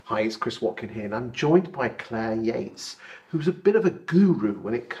Hi, it's Chris Watkin here, and I'm joined by Claire Yates, who's a bit of a guru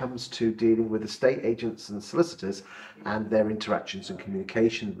when it comes to dealing with estate agents and solicitors and their interactions and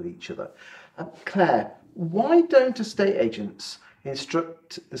communication with each other. Claire, why don't estate agents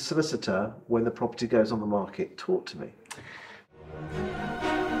instruct the solicitor when the property goes on the market? Talk to me.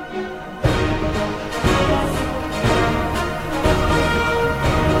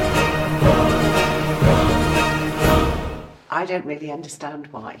 I don't really understand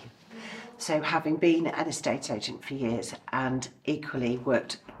why. So having been an estate agent for years and equally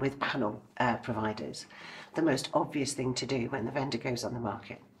worked with panel providers, the most obvious thing to do when the vendor goes on the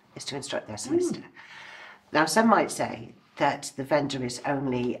market is to instruct their solicitor. Now, some might say that the vendor is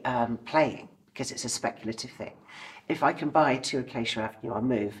only playing because it's a speculative thing. If I can buy 2 Acacia Avenue, I'll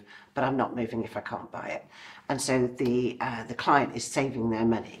move, but I'm not moving if I can't buy it. And so the client is saving their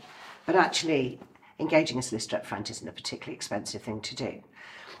money. But actually, engaging a solicitor up front isn't a particularly expensive thing to do.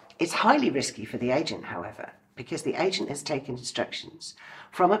 It's highly risky for the agent, however, because the agent has taken instructions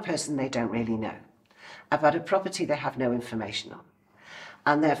from a person they don't really know about a property they have no information on.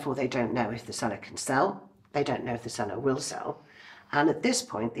 And therefore they don't know if the seller can sell, they don't know if the seller will sell. And at this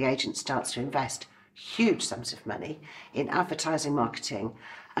point, the agent starts to invest huge sums of money in advertising, marketing,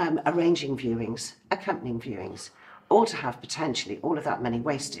 arranging viewings, accompanying viewings, all to have potentially all of that money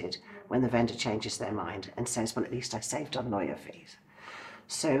wasted when the vendor changes their mind and says, well, at least I saved on lawyer fees.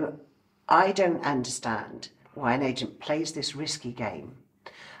 So I don't understand why an agent plays this risky game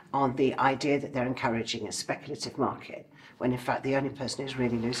on the idea that they're encouraging a speculative market, when in fact the only person who's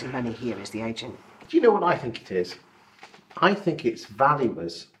really losing money here is the agent. Do you know what I think it is? I think it's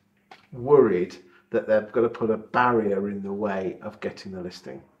valuers worried that they're going to put a barrier in the way of getting the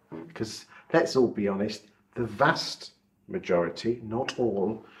listing. Because let's all be honest, the vast majority, not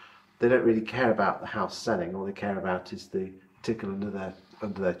all, they don't really care about the house selling. All they care about is the tickle under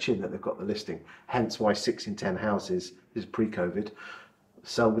their chin that they've got the listing. Hence why 6 in 10 houses is pre-COVID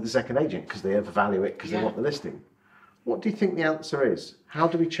sell with the second agent, because they overvalue it because they want the listing. What do you think the answer is? How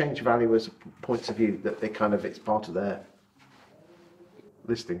do we change valuers' points of view that it's part of their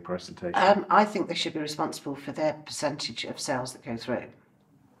listing presentation? I think they should be responsible for their percentage of sales that go through.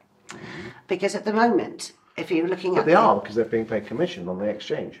 Because at the moment, if you're looking at... But they are, because they're being paid commission on the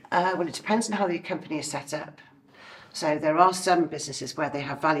exchange. Well, it depends on how the company is set up. So there are some businesses where they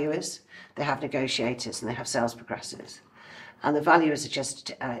have valuers, they have negotiators, and they have sales progressors. And the valuers are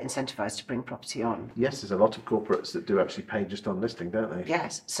just incentivised to bring property on. Yes, there's a lot of corporates that do actually pay just on listing, don't they?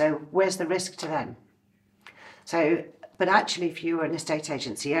 Yes, so where's the risk to them? So, but actually, if you're an estate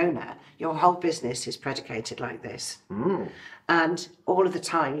agency owner, your whole business is predicated like this. And all of the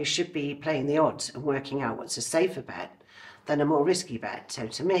time, you should be playing the odds and working out what's a safer bet than a more risky bet. So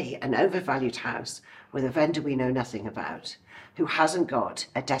to me, an overvalued house with a vendor we know nothing about, who hasn't got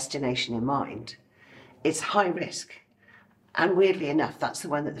a destination in mind, it's high risk. And weirdly enough, that's the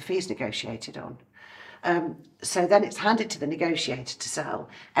one that the fee's negotiated on. So then it's handed to the negotiator to sell.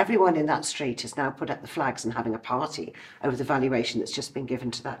 Everyone in that street has now put up the flags and having a party over the valuation that's just been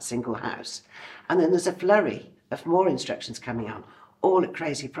given to that single house. And then there's a flurry of more instructions coming on, all at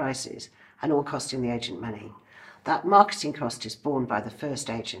crazy prices and all costing the agent money. That marketing cost is borne by the first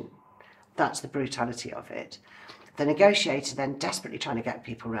agent. That's the brutality of it. The negotiator then desperately trying to get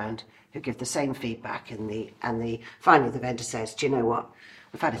people round who give the same feedback, and finally the vendor says, do you know what,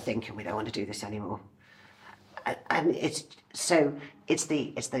 we've had a think and we don't want to do this anymore. And it's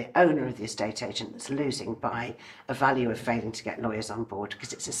the owner of the estate agent that's losing by a valuer failing to get lawyers on board,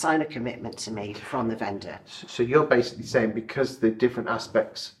 because it's a sign of commitment to me from the vendor. So you're basically saying, because the different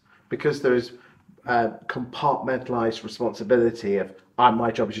aspects, because there is compartmentalised responsibility of my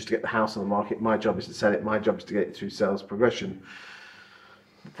job is just to get the house on the market, my job is to sell it, my job is to get it through sales progression,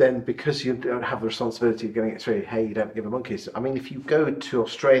 then because you don't have the responsibility of getting it through, hey, you don't give a monkeys. I mean, if you go to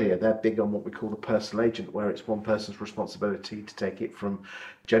Australia, they're big on what we call the personal agent, where it's one person's responsibility to take it from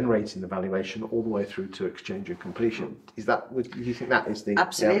generating the valuation all the way through to exchange and completion. Do you think that is the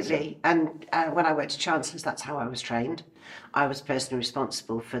Absolutely. And when I worked at Chancellors, that's how I was trained. I was personally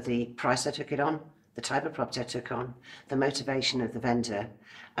responsible for the price I took it on, the type of property I took on, the motivation of the vendor,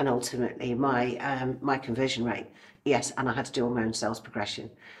 and ultimately my conversion rate. Yes, and I had to do all my own sales progression.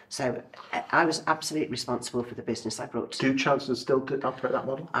 So I was absolutely responsible for the business I brought. Do Chancellors still operate that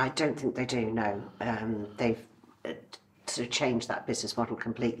model? I don't think they do, no. They've sort of changed that business model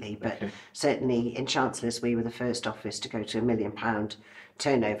completely, but certainly in Chancellors we were the first office to go to £1 million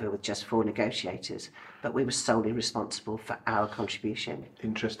turnover with just 4 negotiators, but we were solely responsible for our contribution.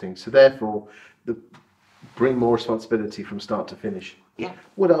 Interesting. So therefore, bring more responsibility from start to finish. Yeah.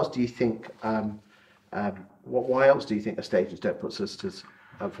 What else do you think? Why else do you think estate agents don't put solicitors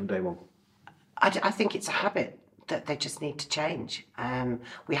from day one? I think it's a habit that they just need to change.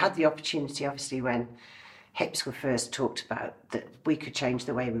 We had the opportunity, obviously, when HIPs were first talked about, that we could change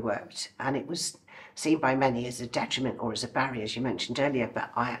the way we worked, and it was seen by many as a detriment or as a barrier, as you mentioned earlier.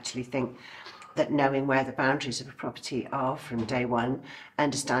 But I actually think that knowing where the boundaries of a property are from day one,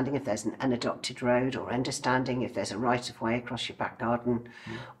 understanding if there's an adopted road, or understanding if there's a right of way across your back garden,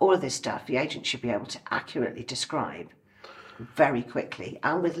 all of this stuff, the agent should be able to accurately describe very quickly,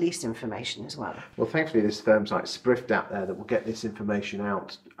 and with lease information as well. Well, thankfully, there's firms like Sprift out there that will get this information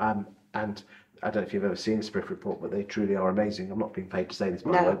out. And I don't know if you've ever seen a Sprift report, but they truly are amazing. I'm not being paid to say this,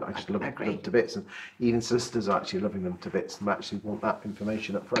 by the way, but I just love them to bits. And even solicitors are actually loving them to bits and actually want that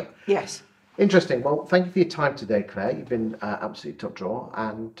information up front. Yes. Interesting. Well, thank you for your time today, Claire. You've been absolutely top drawer,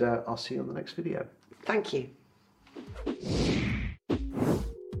 and I'll see you on the next video. Thank you.